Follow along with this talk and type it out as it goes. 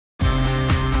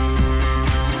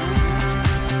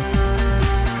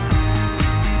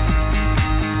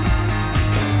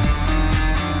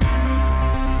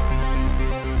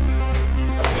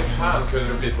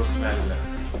på smällen.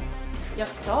 Jag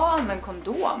sa använd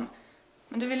kondom.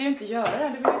 Men du vill ju inte göra det.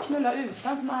 Du vill ju knulla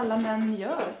utan som alla män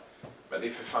gör. Men det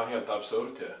är för fan helt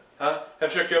absurt ju. Här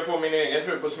försöker jag få min egen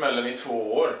fru på smällen i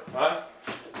 2 år. Va?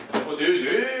 Och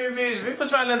du vill på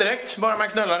smällen direkt. Bara man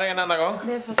knullar dig en enda gång.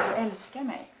 Det är för att du älskar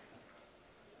mig.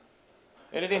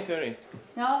 Är det din teori?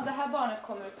 Ja, det här barnet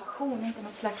kommer ur passion. Inte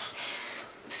något slags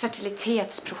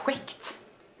fertilitetsprojekt.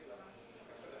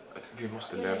 Vi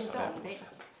måste lösa det.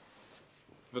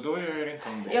 Vadå gör jag inte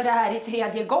om det? Ja, det här är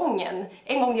 3:e gången.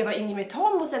 En gång jag var yngre med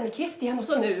Tom och sen med Christian och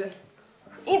så nu.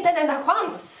 Inte en enda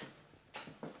chans.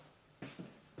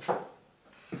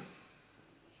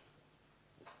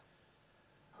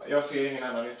 Jag ser ingen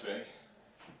annan utväg.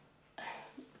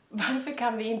 Varför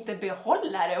kan vi inte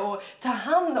behålla det och ta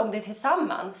hand om det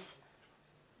tillsammans?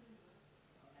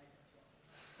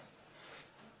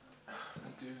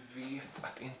 Men du vet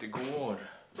att det inte går.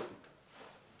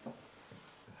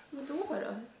 Vadå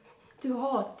då? Du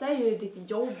hatar ju ditt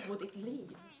jobb och ditt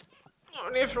liv. Ja,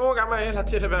 ni frågar mig hela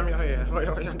tiden vem jag är, vad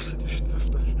jag egentligen är ute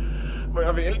efter, vad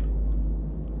jag vill.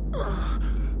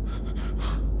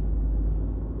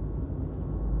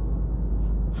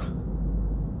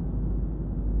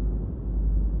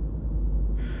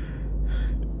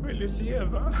 Jag vill ju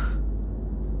leva.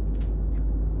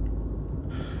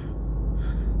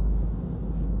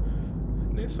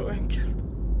 Det är så enkelt.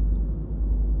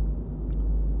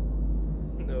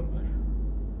 Nummer.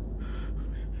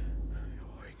 Jag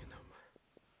har ingen nummer.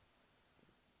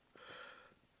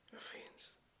 Jag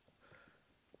finns.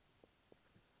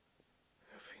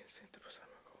 Jag finns inte på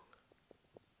samma gång.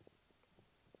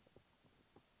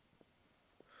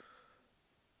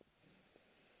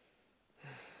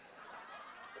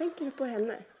 Tänker du på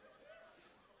henne?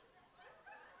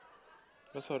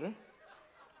 Vad sa du?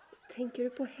 Tänker du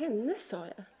på henne, sa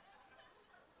jag.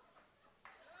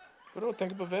 Vadå,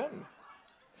 tänker på vem?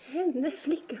 Henne,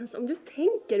 flickan som du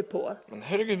tänker på. Men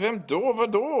herregud, vem då?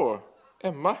 Vadå?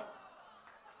 Emma?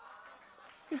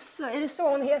 Jaså, är det så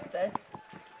hon heter?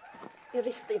 Jag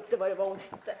visste inte vad det var hon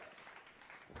hette.